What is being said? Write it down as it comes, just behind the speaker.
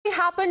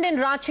happened in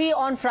Ranchi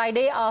on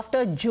Friday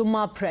after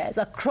Jummah prayers.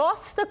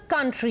 Across the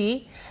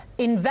country,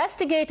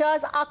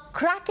 investigators are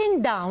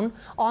cracking down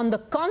on the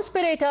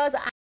conspirators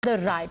and the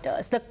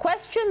rioters. The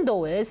question,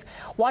 though, is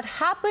what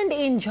happened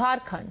in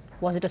Jharkhand?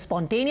 Was it a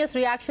spontaneous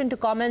reaction to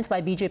comments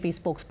by BJP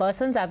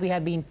spokespersons, as we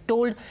have been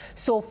told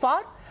so far?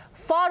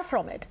 Far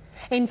from it.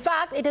 In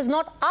fact, it is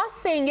not us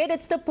saying it,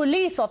 it's the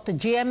police of the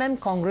JMM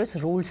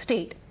Congress-ruled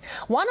state.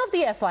 One of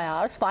the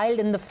FIRs filed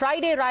in the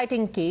Friday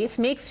rioting case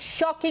makes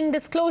shocking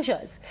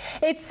disclosures.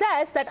 It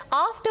says that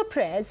after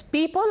prayers,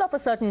 people of a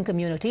certain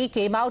community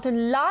came out in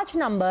large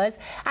numbers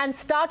and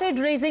started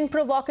raising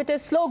provocative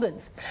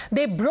slogans.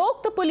 They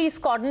broke the police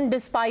cordon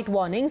despite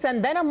warnings,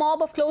 and then a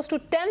mob of close to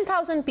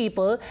 10,000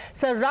 people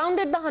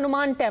surrounded the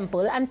Hanuman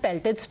temple and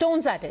pelted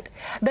stones at it.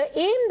 The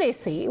aim, they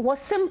say, was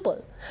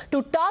simple: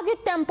 to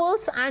target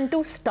temples and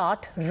to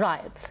start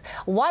riots.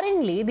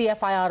 Worryingly, the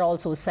FIR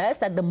also says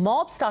that the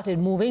mob started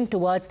moving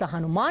towards the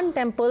Hanuman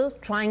temple,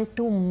 trying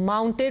to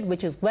mount it,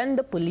 which is when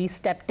the police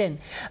stepped in.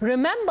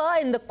 Remember,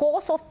 in the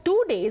course of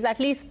 2 days, at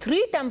least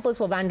 3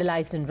 temples were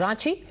vandalized in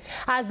Ranchi.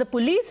 As the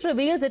police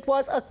reveals, it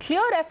was a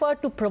clear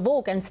effort to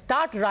provoke and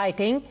start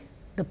rioting.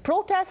 The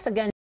protest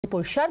against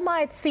Nupur Sharma,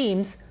 it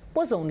seems,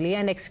 was only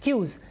an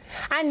excuse.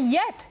 And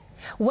yet,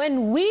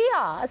 when we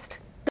asked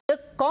the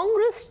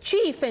Congress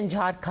chief in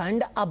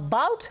Jharkhand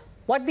about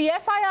what the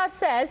FIR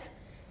says,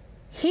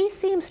 he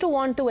seems to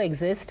want to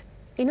exist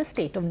in a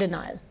state of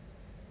denial.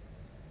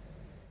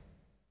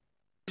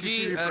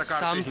 जी,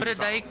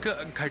 सांप्रदायिक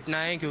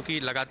घटनाएं क्योंकि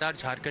लगातार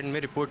झारखंड में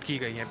report की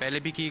गई हैं, पहले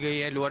भी की गई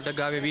है, लोअर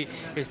दग्गा में भी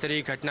इस तरह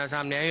की घटना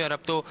सामने आई और अब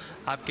तो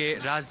आपके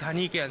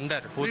राजधानी के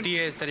अंदर होती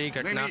है इस तरह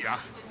की घटना।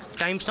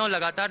 टाइम्स नाउ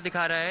लगातार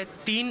दिखा रहा है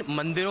 3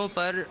 मंदिरों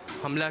पर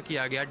हमला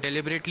किया गया,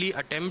 डेलिबरेटली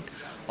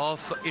अटेम्प्ट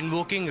ऑफ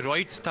इन्वोकिंग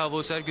रॉइट्स था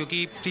वो सर,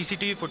 क्योंकि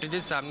CCTV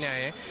फुटेजेस सामने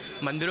आए हैं।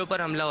 मंदिरों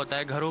पर हमला होता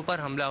है, घरों पर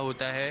हमला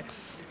होता है,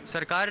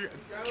 सरकार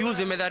क्यों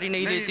जिम्मेदारी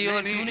नहीं लेती?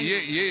 और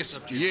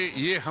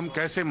ये हम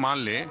कैसे मान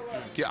लें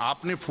कि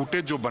आपने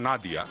फुटेज जो बना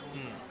दिया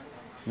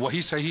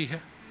वही सही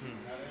है?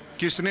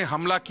 किसने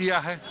हमला किया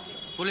है?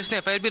 पुलिस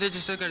ने FIR भी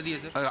रजिस्टर कर दी है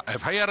सर।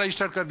 FIR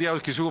रजिस्टर कर दिया और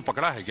किसी को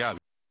पकड़ा है क्या?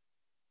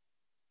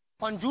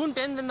 On June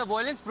 10th, when the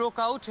violence broke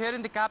out here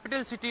in the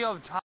capital city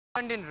of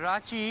Jharkhand in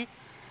Ranchi,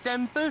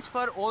 temples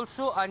were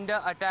also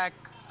under attack.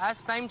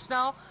 As Times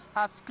Now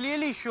have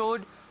clearly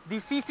showed the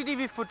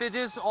CCTV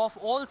footages of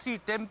all 3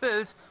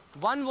 temples.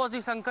 One was the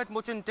Sankat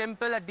Mochan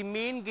temple at the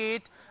main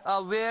gate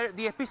where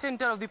the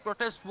epicenter of the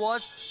protest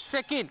was.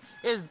 Second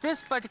is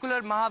this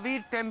particular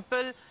Mahavir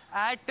temple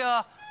at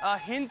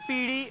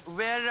Hindpidi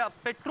where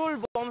petrol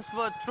bombs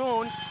were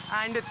thrown,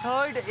 and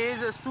third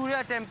is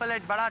Surya temple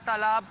at Bada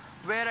Talab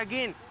where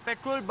again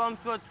petrol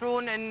bombs were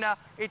thrown, and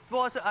it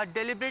was a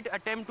deliberate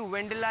attempt to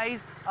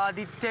vandalize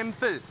the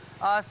temple.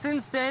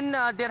 Since then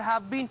there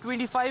have been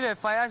 25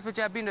 FIRs which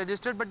have been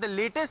registered, but the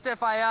latest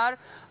FIR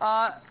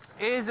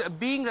is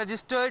being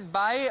registered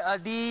by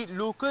the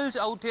locals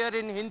out here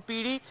in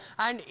Hindpidi,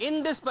 and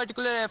in this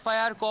particular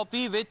FIR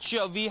copy which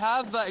we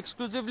have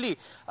exclusively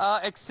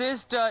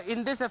accessed,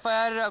 in this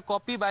FIR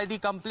copy by the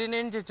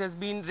complainant, it has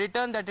been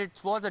written that it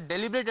was a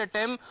deliberate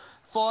attempt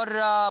for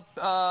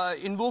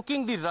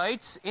invoking the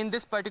rights in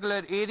this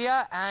particular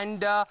area,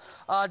 and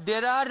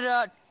there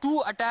are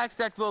 2 attacks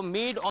that were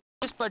made on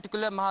this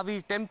particular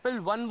Mahavir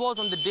temple. One was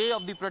on the day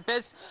of the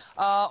protest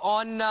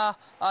on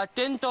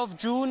 10th of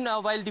June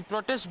while the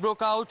protest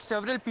broke out.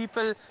 Several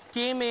people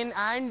came in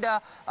and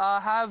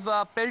have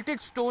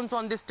pelted stones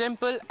on this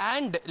temple,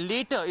 and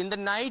later in the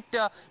night,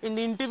 in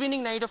the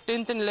intervening night of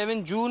 10th and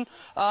 11th June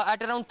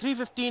at around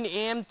 3:15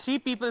 AM, 3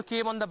 people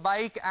came on the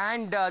bike,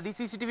 and the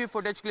CCTV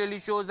footage clearly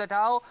shows that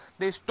how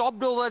they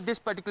stopped over this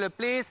particular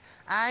place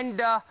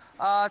and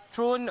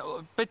thrown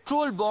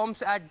petrol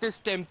bombs at this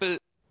temple.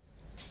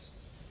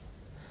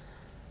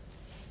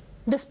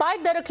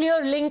 Despite there a clear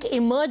link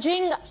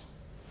emerging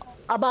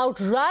about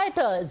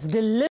rioters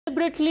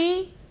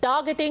deliberately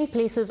targeting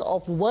places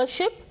of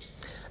worship,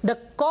 the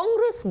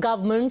Congress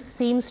government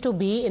seems to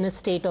be in a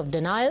state of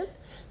denial.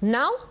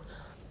 Now,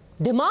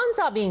 demands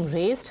are being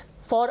raised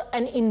for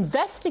an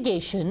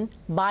investigation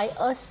by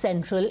a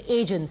central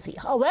agency.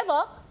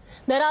 However,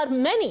 there are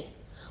many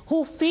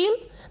who feel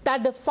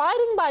that the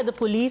firing by the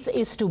police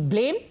is to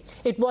blame.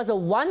 It was a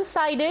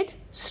one-sided,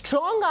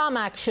 strong-arm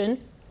action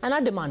and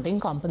are demanding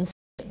compensation.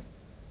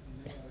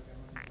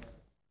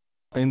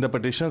 In the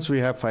petitions we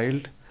have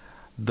filed,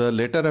 the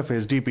letter of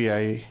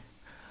SDPI,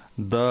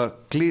 the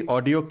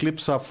audio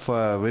clips of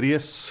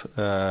various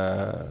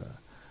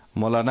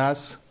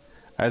Maulanas,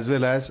 as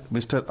well as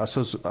Mr.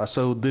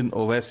 Asauddin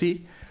Owaisi,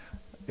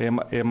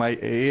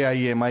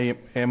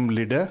 AIMIM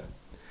leader.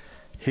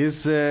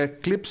 His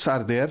clips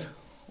are there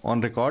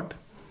on record.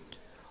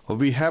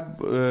 We have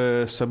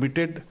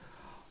submitted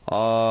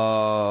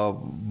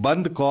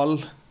Band call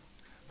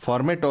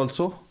format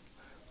also,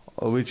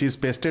 which is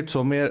pasted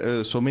so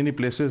many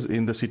places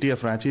in the city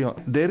of Ranchi.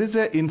 There is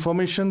a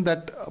information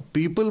that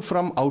people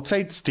from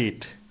outside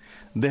state,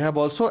 they have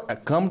also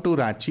come to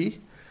Ranchi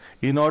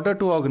in order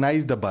to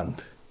organize the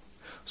Bandh.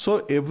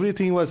 So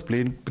everything was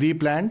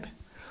pre-planned.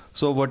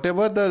 So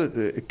whatever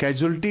the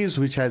casualties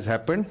which has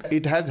happened,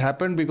 it has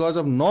happened because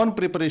of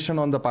non-preparation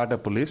on the part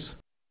of police.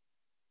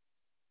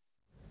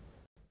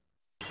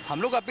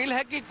 हम लोग appeal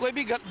है कि कोई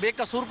भी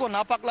बेकसूर को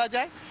ना पकड़ा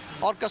जाए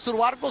और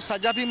कसूरवार को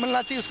सजा भी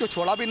मिलना चाहिए, उसको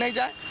छोड़ा भी नहीं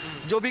जाए।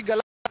 जो भी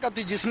गलत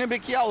जिसने भी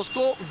किया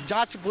उसको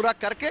जांच पूरा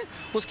करके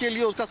उसके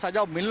लिए उसका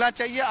सजा मिलना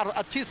चाहिए और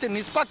अच्छी से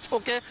निष्पक्ष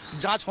होकर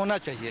जांच होना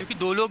चाहिए, क्योंकि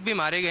 2 लोग भी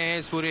मारे गए हैं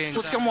इस पूरे,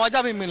 उसका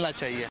मुआवजा भी मिलना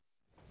चाहिए।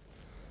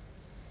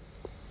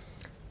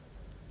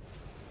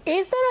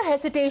 Is there a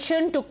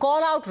hesitation to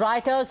call out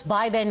rioters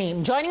by their name?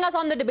 Joining us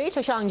on the debate,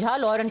 Shashank Jha,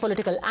 lawyer and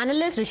political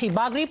analyst, Rishi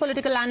Bagri,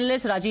 political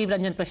analyst, Rajiv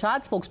Ranjan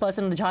Prasad,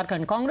 spokesperson of the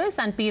Jharkhand Congress,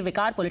 and P.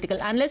 Vikar,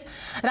 political analyst.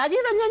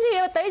 Rajiv Ranjan जी,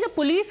 ये बताइए, जब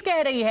police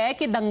कह रही है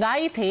कि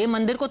दंगाई थे,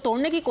 मंदिर को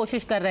तोड़ने की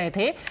कोशिश कर रहे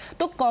थे,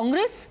 तो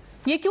कांग्रेस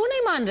ये क्यों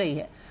नहीं मान रही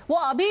है? वो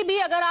अभी भी,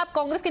 अगर आप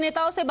कांग्रेस के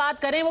नेताओं से बात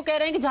करें, वो कह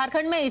रहे हैं कि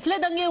झारखंड में इसलिए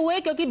दंगे हुए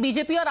क्योंकि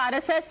बीजेपी और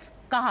आरएसएस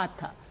का हाथ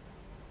था।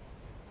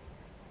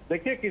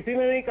 देखिए, किसी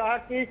ने नहीं कहा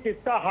कि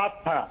किसका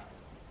हाथ था।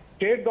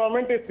 स्टेट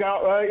गवर्नमेंट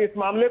इस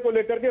मामले को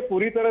लेकर के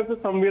पूरी तरह से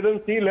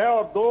संवेदनशील है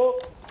और 2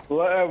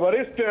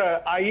 वरिष्ठ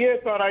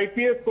आईएएस और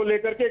आईपीएस को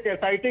लेकर के एक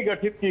एसआईटी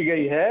गठित की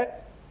गई है।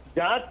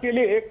 जांच के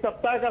लिए 1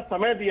 सप्ताह का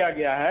समय दिया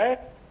गया है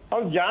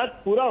और जांच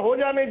पूरा हो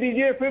जाने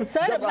दीजिए। फिर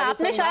सर,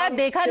 आपने शायद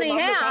देखा नहीं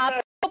है,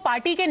 आप तो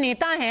पार्टी के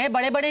नेता हैं,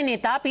 बड़े बड़े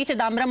नेता, पी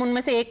चिदम्बरम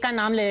उनमें से एक का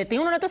नाम ले लेती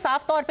हूँ, उन्होंने तो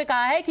साफ तौर पे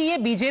कहा है कि ये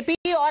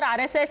बीजेपी और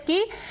आरएसएस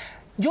की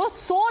जो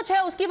सोच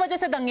है उसकी वजह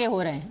से दंगे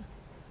हो रहे हैं।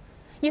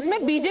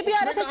 इसमें बीजेपी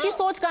आरएसएस की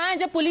सोच कहां है?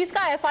 जब पुलिस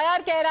का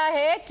एफआईआर कह रहा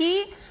है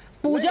कि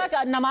पूजा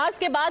का नमाज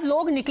के बाद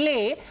लोग निकले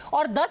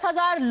और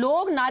 10,000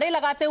 लोग नारे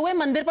लगाते हुए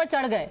मंदिर पर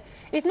चढ़ गए,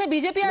 इसमें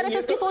बीजेपी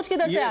आरएसएस की सोच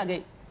किधर से आ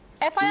गई?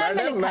 एफआईआर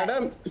में लिखा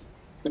है।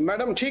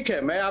 मैडम ठीक है,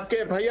 मैं आपके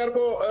एफआईआर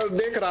को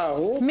देख रहा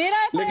हूँ,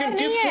 मेरा एफआईआर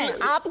नहीं है,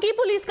 आपकी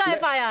पुलिस का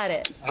एफआईआर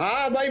है।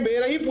 हाँ भाई,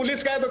 मेरा ही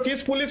पुलिस का है, तो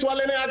किस पुलिस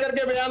वाले ने आकर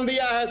के बयान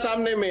दिया है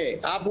सामने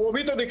में? आप वो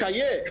भी तो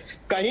दिखाइए।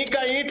 कहीं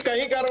का ईंट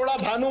कहीं का रोड़ा,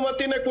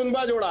 भानुमति ने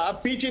कुंबा जोड़ा। अब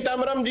पी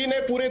चिदम्बरम जी ने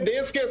पूरे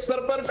देश के स्तर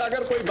पर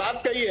अगर कोई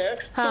बात कही है,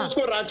 हाँ, तो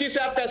उसको रांची से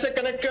आप कैसे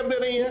कनेक्ट कर दे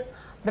रही है?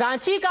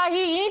 रांची का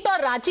ही ईंट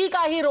और रांची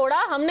का ही रोड़ा,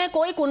 हमने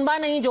कोई कुंबा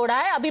नहीं जोड़ा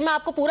है। अभी मैं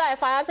आपको पूरा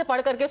एफआईआर से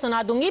पढ़ करके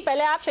सुना दूंगी,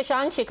 पहले आप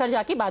शशांक शेखर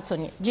झा की बात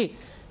सुनिए। जी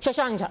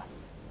Shashank Jha.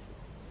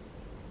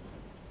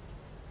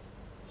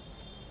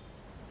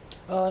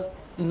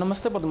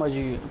 Namaste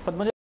Padmaji.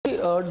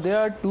 Padmaji, there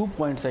are 2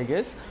 points, I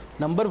guess.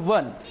 Number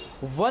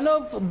one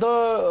of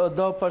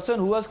the person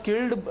who was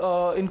killed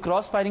in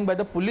cross-firing by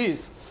the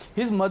police,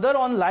 his mother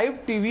on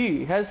live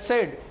TV has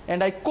said,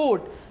 and I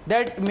quote,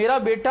 that मेरा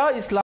बेटा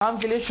इस्लाम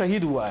के लिए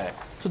शहीद हुआ है.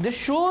 So this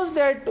shows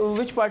that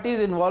which party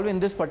is involved in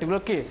this particular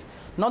case.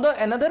 Now the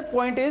another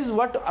point is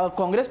what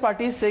Congress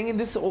party is saying in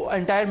this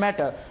entire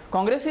matter.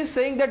 Congress is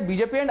saying that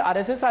BJP and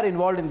RSS are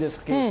involved in this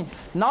case.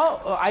 Now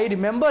I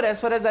remember,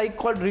 as far as I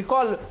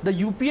recall, the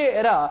UPA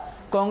era,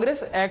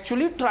 Congress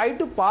actually tried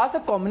to pass a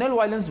communal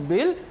violence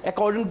bill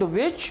according to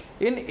which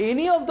in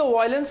any of the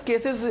violence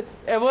cases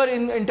ever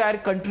in entire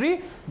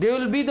country, there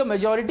will be the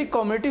majority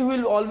community who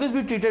will always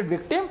be treated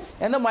victim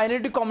and the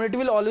minority community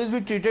will always be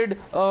treated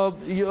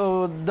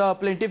the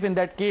plaintiff in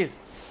that case.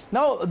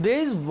 Now there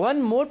is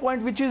one more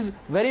point which is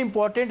very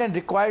important and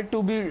required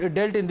to be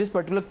dealt in this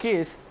particular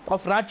case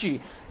of Ranchi,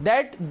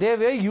 that there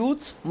were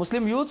youths,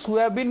 Muslim youths, who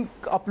have been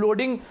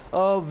uploading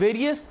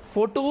various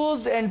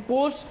photos and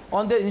posts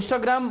on their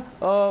Instagram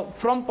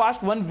from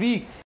past 1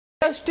 week.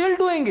 They are still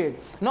doing it.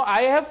 Now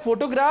I have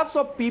photographs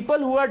of people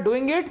who are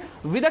doing it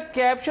with a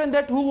caption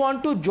that who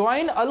want to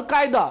join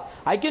Al-Qaeda.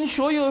 I can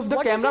show you if the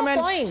what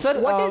cameraman, sir,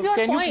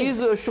 can you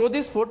please show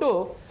this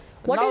photo?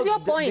 What now, is your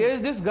point? There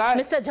is this guy,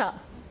 Mr. Jha.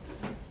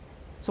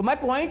 So my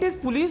point is,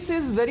 police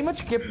is very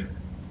much capable.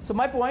 So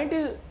my point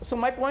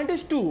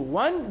is two.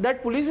 One,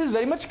 that police is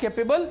very much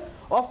capable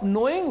of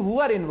knowing who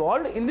are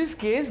involved. In this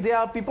case, there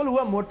are people who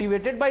are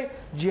motivated by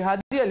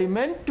jihadi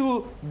element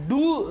to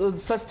do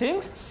such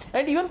things,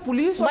 and even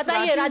police.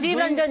 बताइए राजीव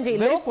रंजन जी,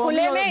 लोग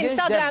खुले में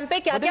Instagram पे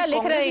क्या-क्या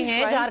लिख रहे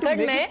हैं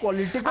झारखंड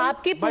में,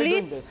 आपकी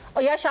पुलिस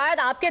या शायद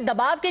आपके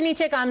दबाव के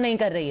नीचे काम नहीं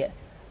कर रही है?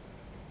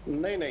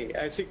 नहीं,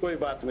 ऐसी कोई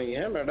बात नहीं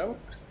है मैडम।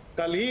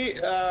 कल ही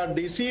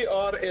डीसी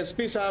और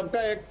एसपी साहब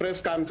का एक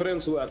प्रेस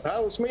कॉन्फ्रेंस हुआ था,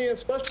 उसमें ये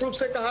स्पष्ट रूप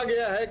से कहा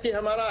गया है कि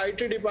हमारा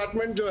आईटी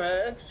डिपार्टमेंट जो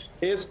है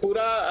इस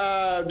पूरा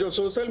जो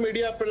सोशल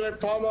मीडिया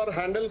प्लेटफॉर्म और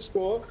हैंडल्स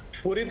को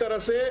पूरी तरह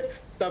से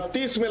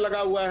तफ्तीश में लगा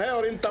हुआ है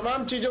और इन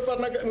तमाम चीजों पर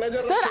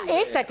नजर। सर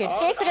एक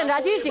सेकंड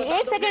राजीव जी,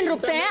 एक सेकंड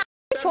रुकते हैं।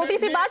 छोटी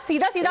सी बात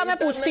सीधा मैं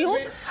पूछती हूँ,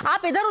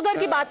 आप इधर उधर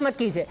की बात मत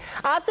कीजिए,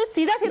 आपसे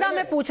सीधा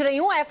मैं पूछ रही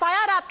हूँ।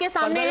 एफआईआर आपके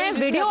सामने है,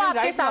 वीडियो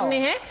आपके सामने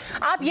है,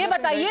 आप ये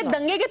बताइए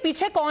दंगे के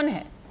पीछे कौन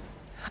है?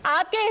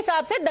 आपके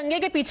हिसाब से दंगे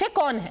के पीछे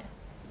कौन है?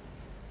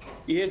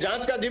 ये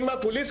जांच का जिम्मा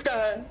पुलिस का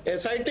है,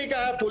 एसआईटी का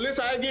है। पुलिस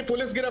आएगी,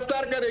 पुलिस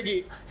गिरफ्तार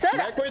करेगी। सर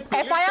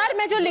एफआईआर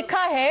में जो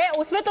लिखा है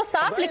उसमें तो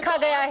साफ लिखा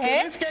गया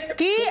है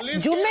कि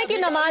जुम्मे की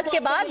नमाज के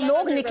बाद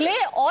लोग निकले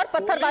और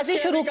पत्थरबाजी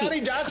शुरू की।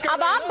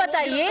 अब आप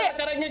बताइए,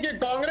 करेंगे कि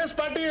कांग्रेस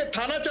पार्टी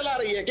थाना चला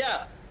रही है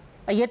क्या?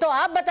 ये तो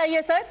आप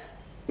बताइए सर।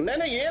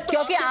 नहीं ये तो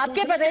क्योंकि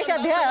आपके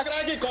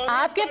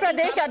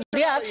प्रदेश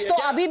अध्यक्ष तो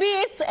अभी भी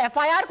इस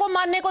एफआईआर को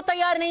मानने को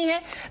तैयार नहीं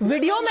है।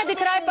 वीडियो में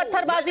दिख रहा है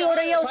पत्थरबाजी हो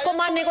रही है, उसको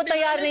मानने को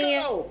तैयार नहीं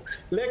है।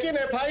 लेकिन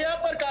एफआईआर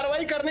पर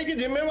कार्रवाई करने की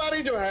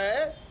जिम्मेवारी जो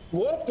है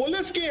वो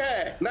पुलिस की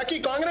है, न कि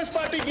कांग्रेस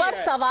पार्टी की। पर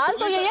सवाल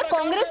तो यही है,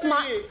 कांग्रेस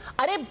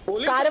अरे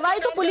कार्रवाई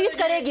तो पुलिस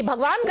करेगी,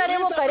 भगवान करे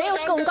वो करे,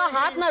 उसको उनका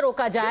हाथ ना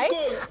रोका जाए।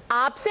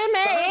 आपसे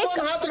मैं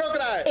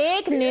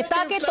एक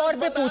नेता के तौर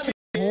पे पूछ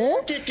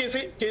हूँ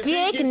कि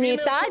एक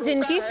नेता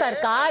जिनकी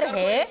सरकार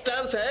है,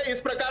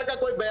 इस प्रकार का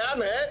कोई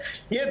बयान है,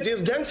 ये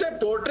जिस ढंग से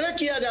पोर्ट्रे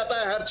किया जाता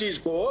है हर चीज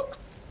को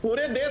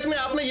पूरे देश में।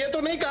 आपने ये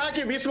तो नहीं कहा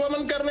कि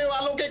विश्वमन करने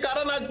वालों के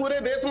कारण आज पूरे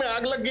देश में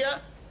आग लग गया?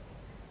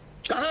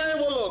 कहां है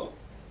वो लोग?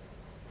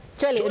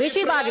 चलिए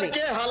ऋषि बागरी,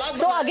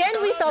 so again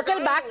we circle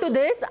back to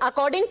this.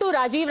 According to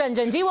Rajiv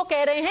Ranjan जी, वो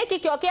कह रहे हैं कि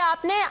क्योंकि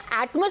आपने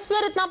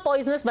एटमॉस्फेयर इतना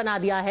पॉइजनस बना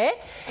दिया है,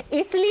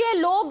 इसलिए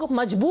लोग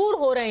मजबूर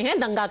हो रहे हैं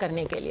दंगा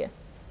करने के लिए।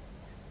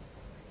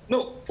 No,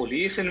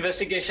 police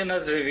investigation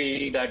has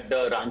revealed that the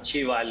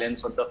Ranchi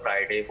violence on the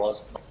Friday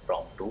was not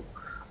impromptu,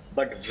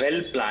 but well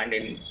planned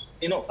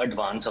in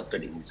advance of the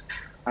news.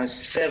 And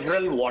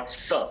several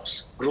WhatsApp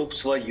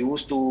groups were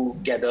used to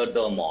gather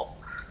the mob.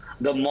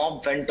 The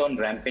mob went on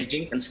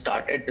rampaging and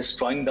started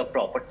destroying the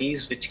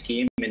properties which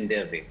came in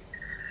their way.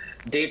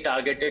 They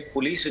targeted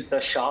police with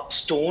the sharp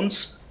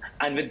stones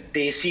and with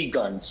desi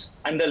guns,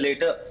 and the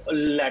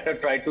latter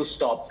tried to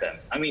stop them.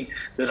 I mean,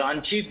 the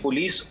Ranchi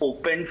police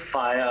opened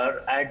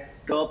fire at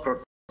the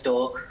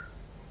protester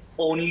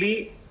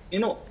only,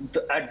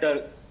 at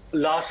the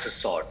last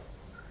resort.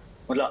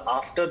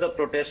 After the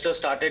protesters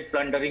started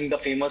plundering the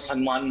famous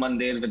Hanuman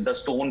Mandir with the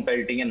stone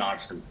pelting and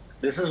arson.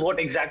 This is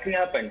what exactly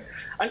happened.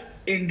 And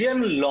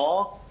Indian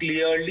law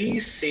clearly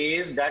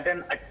says that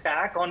an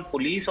attack on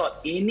police or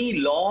any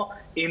law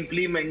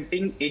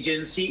implementing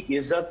agency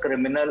is a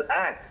criminal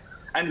act.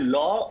 And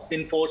law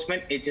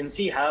enforcement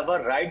agency have a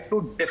right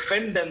to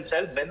defend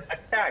themselves when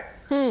attacked.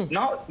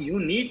 Now, you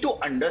need to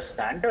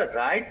understand the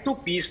right to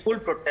peaceful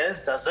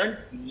protest doesn't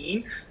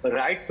mean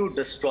right to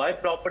destroy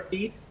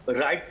property,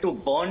 right to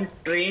burn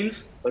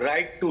trains,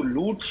 right to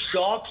loot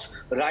shops,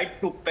 right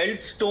to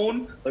pelt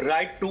stone,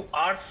 right to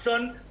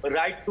arson,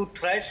 right to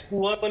thrash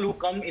poor people who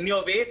come in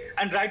your way,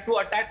 and right to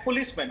attack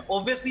policemen.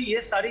 Obviously,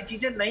 ये सारी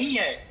चीजें नहीं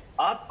है।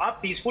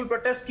 आप peaceful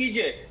protest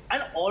कीजिए,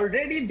 and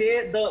already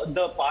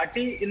the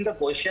party in the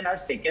question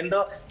has taken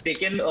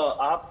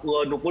आप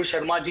नुपुर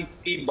शर्मा जी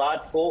की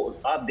बात को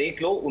आप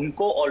देख लो,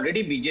 उनको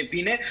already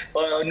बीजेपी ने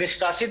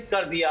निष्कासित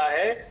कर दिया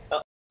है,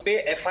 पे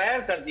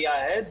एफआईआर कर दिया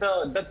है।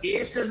 the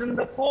case is in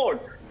the court.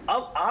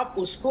 अब आप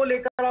उसको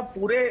लेकर आप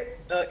पूरे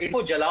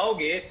इनको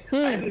जलाओगे,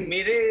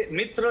 मेरे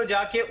मित्र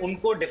जाके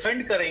उनको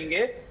डिफेंड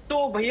करेंगे,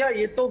 तो भैया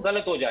ये तो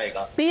गलत हो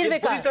जाएगा, ये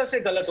पूरी तरह से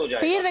गलत हो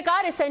जाएगा। पीर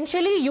विकार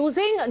essentially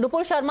using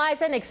Nupur Sharma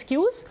as an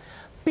excuse.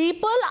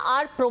 People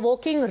are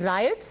provoking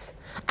riots,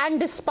 and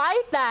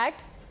despite that,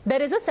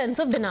 there is a sense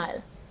of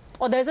denial,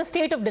 or there is a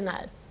state of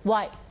denial.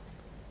 Why?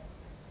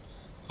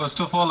 First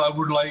of all, I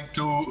would like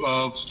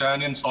to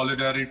stand in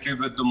solidarity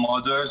with the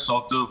mothers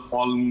of the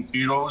fallen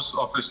heroes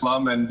of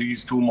Islam and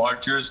these two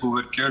marchers who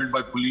were killed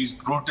by police,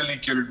 brutally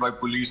killed by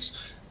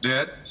police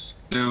there.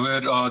 They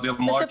were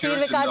Mr. Pir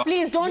Vikar,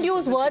 please don't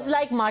use words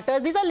like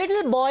martyrs. These are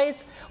little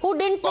boys who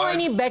didn't know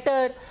any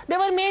better. They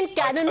were made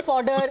cannon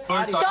fodder.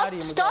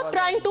 Stop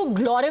trying to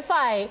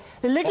glorify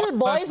little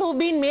boys who've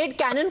been made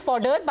cannon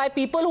fodder by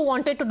people who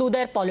wanted to do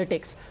their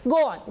politics.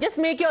 Go on, just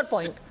make your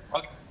point.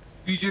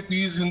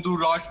 BJP's Hindu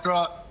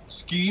Rashtra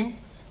scheme,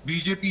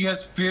 BJP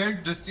has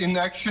failed. This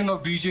inaction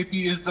of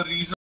BJP is the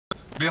reason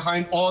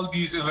behind all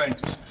these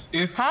events.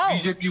 If How?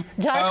 BJP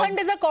Jharkhand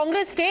is a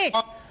Congress state.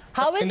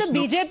 How is the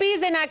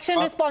BJP's inaction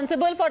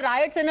responsible for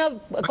riots in a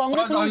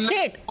Congress-ruled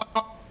state?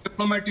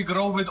 Diplomatic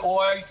row with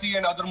OIC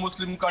and other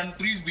Muslim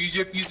countries,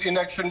 BJP's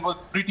inaction was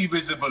pretty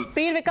visible.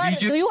 Pir Vikar,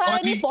 do you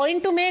have any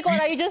point to make, or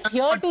are you just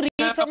here to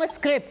read from a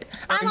script?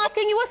 I'm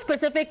asking you a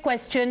specific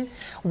question.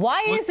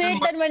 Why is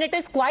it that when it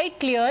is quite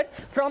clear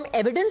from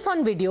evidence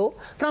on video,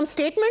 from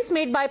statements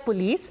made by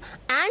police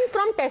and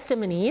from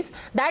testimonies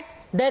that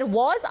there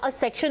was a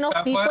section of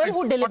people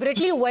who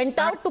deliberately went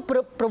out to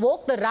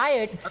provoke the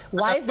riot,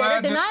 why is there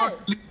a denial?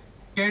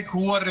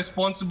 Who are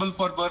responsible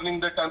for burning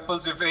the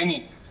temples, if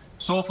any?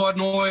 So far,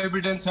 no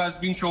evidence has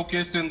been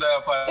showcased in the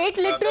FIR. It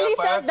literally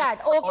says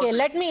that. Okay,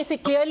 let me see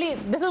clearly.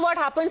 This is what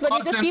happens when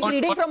you just keep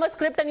reading from a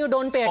script and you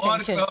don't pay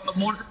attention.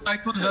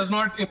 Motorcycles does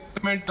not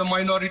implement the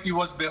minority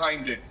was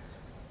behind it.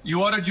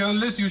 You are a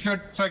journalist, you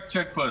should fact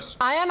check first.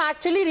 I am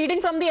actually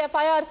reading from the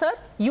FIR, sir.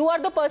 You are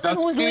the person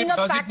who is doing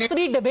a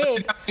fact-free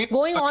debate,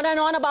 going on and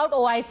on about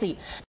OIC.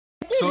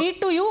 Let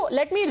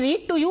me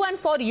read to you and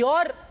for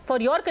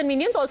your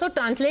convenience also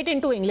translate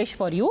into English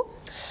for you.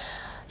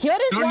 Here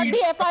is what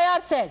the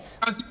FIR says.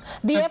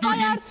 The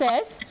FIR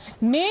says,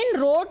 main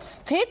road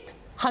sthit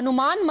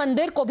Hanuman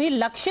मंदिर को भी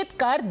लक्षित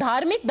कर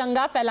धार्मिक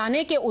दंगा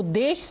फैलाने के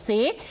उद्देश्य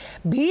से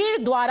भीड़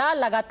द्वारा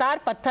लगातार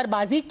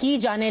पत्थरबाजी की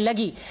जाने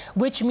लगी,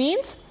 which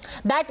means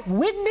that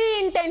with the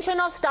intention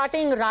of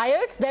starting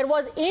riots, there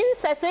was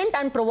incessant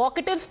and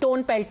provocative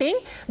stone pelting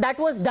that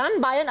was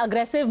done by an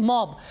aggressive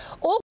mob.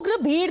 उग्र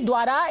भीड़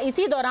द्वारा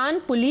इसी दौरान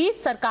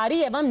पुलिस, सरकारी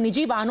एवं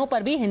निजी वाहनों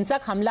पर भी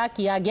हिंसक हमला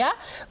किया गया.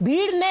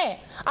 भीड़ ने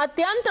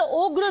अत्यंत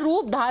उग्र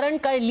रूप धारण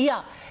कर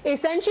लिया.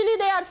 Essentially,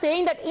 they are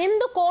saying that in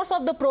the course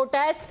of the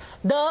protests,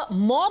 the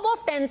mob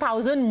of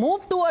 10,000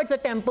 moved towards the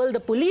temple. The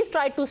police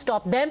tried to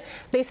stop them.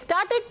 They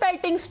started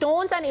pelting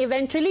stones, and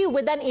eventually,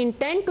 with an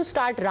intent to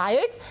start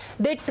riots,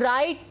 they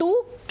tried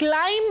to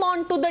climb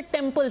onto the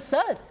temple,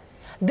 sir.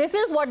 This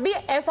is what the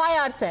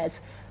FIR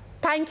says.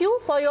 Thank you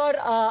for your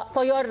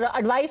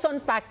advice on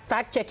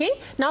fact checking.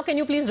 Now, can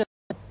you please?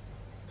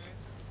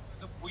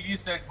 The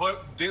police said,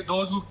 but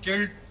those who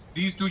killed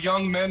these two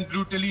young men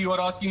brutally, you are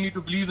asking me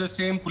to believe the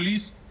same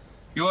police?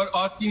 You are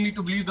asking me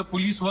to believe the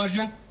police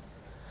version?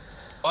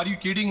 Are you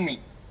kidding me?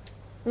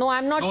 No,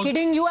 I'm not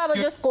kidding you. I was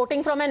just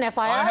quoting from an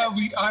FIR.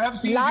 I have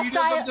seen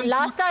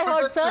last I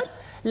heard, sir.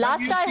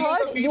 Last I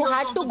heard, you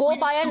had to go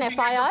by an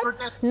FIR,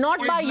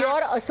 not by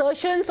your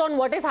assertions on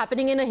what is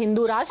happening in a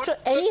Hindu Rashtra.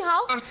 Anyhow,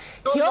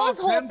 here's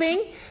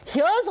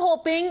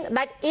hoping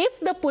that if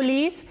the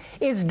police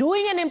is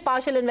doing an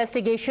impartial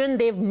investigation,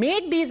 they've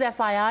made these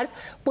FIRs,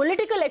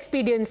 political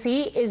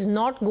expediency is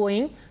not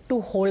going to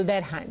hold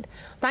their hand.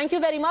 Thank you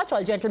very much,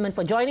 all gentlemen,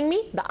 for joining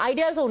me. The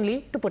idea is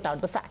only to put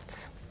out the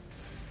facts.